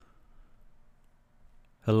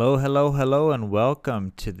Hello, hello, hello, and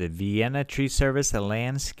welcome to the Vienna Tree Service and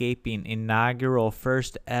Landscaping inaugural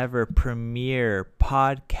first ever premiere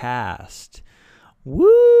podcast.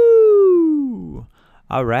 Woo!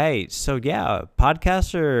 All right, so yeah,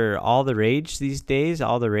 podcasts are all the rage these days,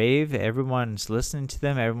 all the rave. Everyone's listening to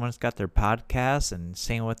them. Everyone's got their podcasts and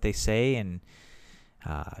saying what they say and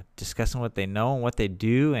discussing what they know and what they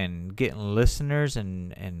do and getting listeners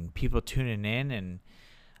and people tuning in and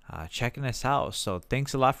checking us out. So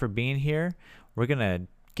thanks a lot for being here. We're going to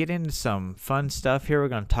get into some fun stuff here. We're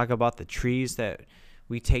going to talk about the trees that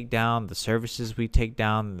we take down, the services we take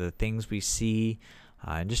down, the things we see,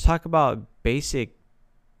 and just talk about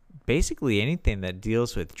basically anything that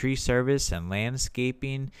deals with tree service and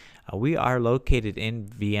landscaping. We are located in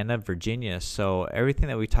Vienna, Virginia. So everything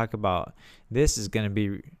that we talk about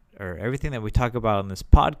everything that we talk about on this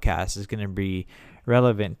podcast is going to be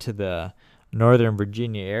relevant to the Northern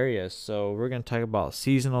Virginia area. So we're going to talk about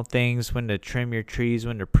seasonal things, when to trim your trees,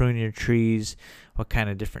 when to prune your trees, what kind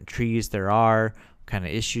of different trees there are, what kind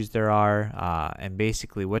of issues there are, and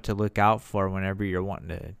basically what to look out for whenever you're wanting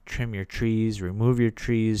to trim your trees, remove your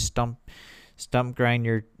trees, stump grind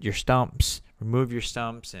your stumps, remove your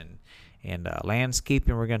stumps, and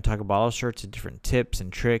landscaping. We're going to talk about all sorts of different tips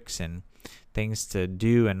and tricks and things to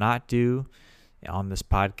do and not do on this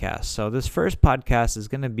podcast. So this first podcast is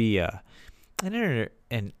going to be an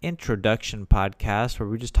introduction podcast where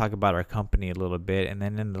we just talk about our company a little bit, and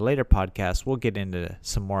then in the later podcast we'll get into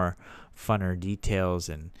some more funner details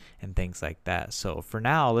and things like that. So for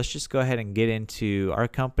now, let's just go ahead and get into our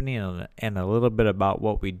company and a little bit about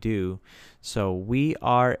what we do. So we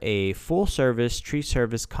are a full service tree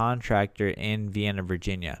service contractor in Vienna,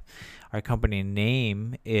 Virginia. Our company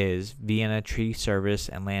name is Vienna Tree Service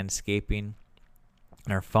and Landscaping,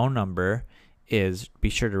 and our phone number is, be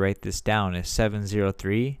sure to write this down, is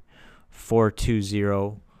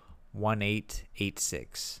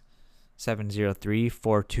 703-420-1886.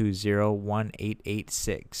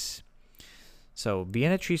 703-420-1886. So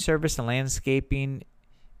Vienna Tree Service and Landscaping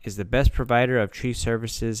is the best provider of tree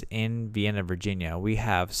services in Vienna, Virginia. We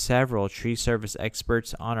have several tree service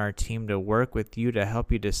experts on our team to work with you to help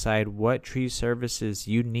you decide what tree services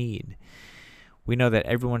you need. We know that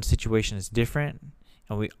everyone's situation is different,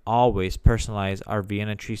 and we always personalize our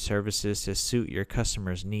Vienna Tree Services to suit your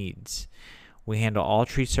customers' needs. We handle all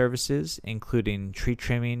tree services, including tree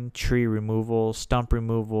trimming, tree removal, stump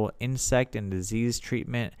removal, insect and disease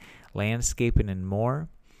treatment, landscaping, and more.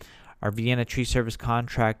 Our Vienna Tree Service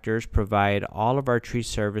contractors provide all of our tree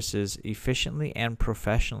services efficiently and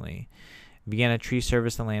professionally. Vienna Tree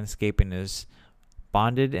Service and Landscaping is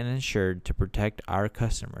bonded and insured to protect our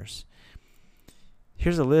customers.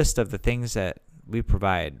 Here's a list of the things that we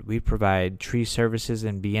provide. We provide tree services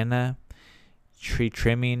in Vienna, tree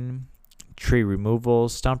trimming, tree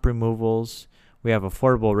removals, stump removals. We have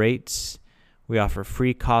affordable rates. We offer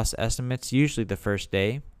free cost estimates, usually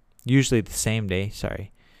the same day,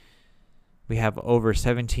 sorry. We have over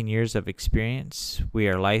 17 years of experience. We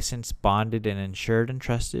are licensed, bonded, and insured and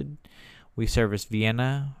trusted. We service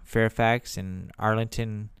Vienna, Fairfax, and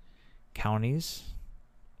Arlington counties.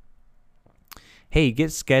 Hey,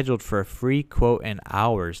 get scheduled for a free quote in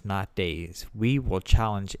hours, not days. We will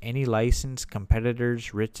challenge any licensed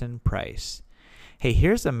competitor's written price. Hey,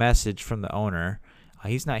 here's a message from the owner.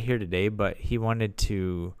 He's not here today, but he wanted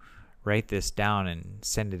to write this down and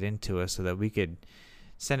send it in to us so that we could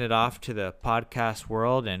send it off to the podcast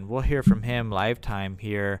world, and we'll hear from him live time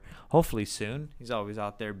here, hopefully soon. He's always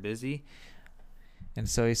out there busy. And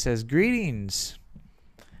so he says, "Greetings.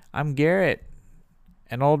 I'm Garrett,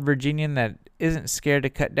 an old Virginian that isn't scared to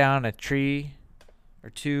cut down a tree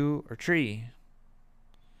or two or tree."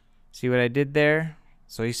 See what I did there?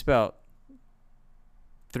 So he spelled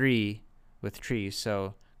 3 with tree.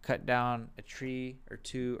 So cut down a tree or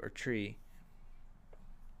two or tree.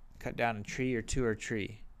 Cut down a tree or two or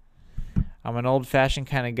tree. I'm an old-fashioned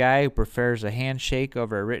kind of guy who prefers a handshake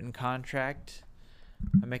over a written contract.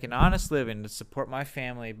 I make an honest living to support my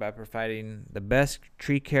family by providing the best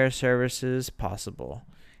tree care services possible,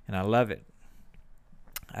 and I love it.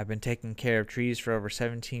 I've been taking care of trees for over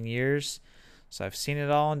 17 years, so I've seen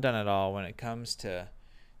it all and done it all when it comes to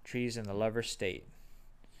trees in the Lover State.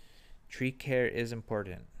 Tree care is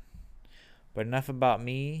important. But enough about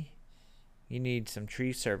me. You need some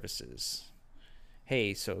tree services.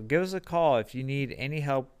 Hey, so give us a call if you need any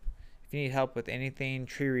help. If you need help with anything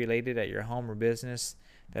tree related at your home or business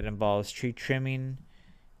that involves tree trimming,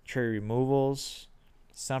 tree removals,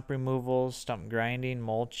 stump removals, stump grinding,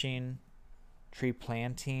 mulching, tree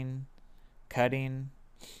planting, cutting,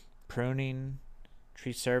 pruning,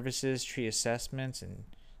 tree services, tree assessments, and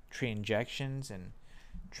tree injections, and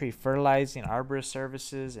tree fertilizing, arborist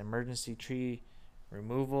services, emergency tree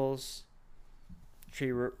removals,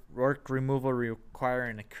 work removal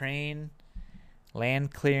requiring a crane,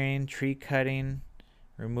 land clearing, tree cutting,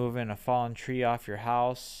 removing a fallen tree off your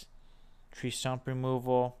house, tree stump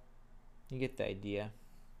removal. You get the idea.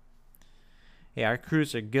 Yeah, our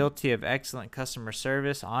crews are guilty of excellent customer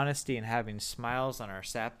service, honesty, and having smiles on our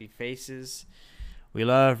sappy faces. We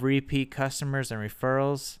love repeat customers and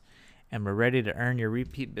referrals, and we're ready to earn your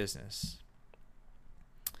repeat business.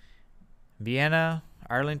 Vienna,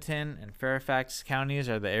 Arlington, and Fairfax counties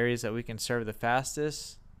are the areas that we can serve the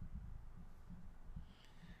fastest.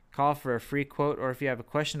 Call for a free quote, or if you have a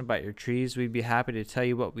question about your trees, we'd be happy to tell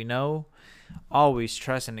you what we know. Always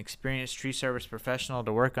trust an experienced tree service professional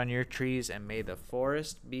to work on your trees, and may the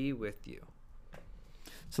forest be with you.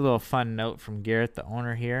 It's a little fun note from Garrett, the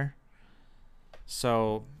owner here.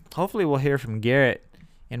 So hopefully we'll hear from Garrett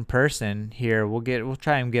in person here. We'll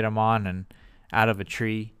try and get him on and out of a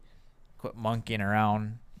tree, quit monkeying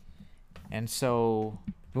around. And so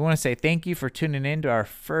we want to say thank you for tuning in to our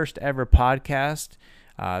first ever podcast.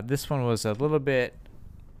 This one was a little bit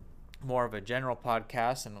more of a general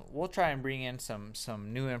podcast, and we'll try and bring in some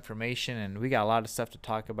new information, and we got a lot of stuff to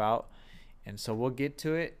talk about, and so we'll get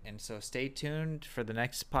to it. And so stay tuned for the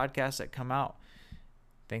next podcast that come out.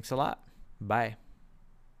 Thanks a lot. Bye.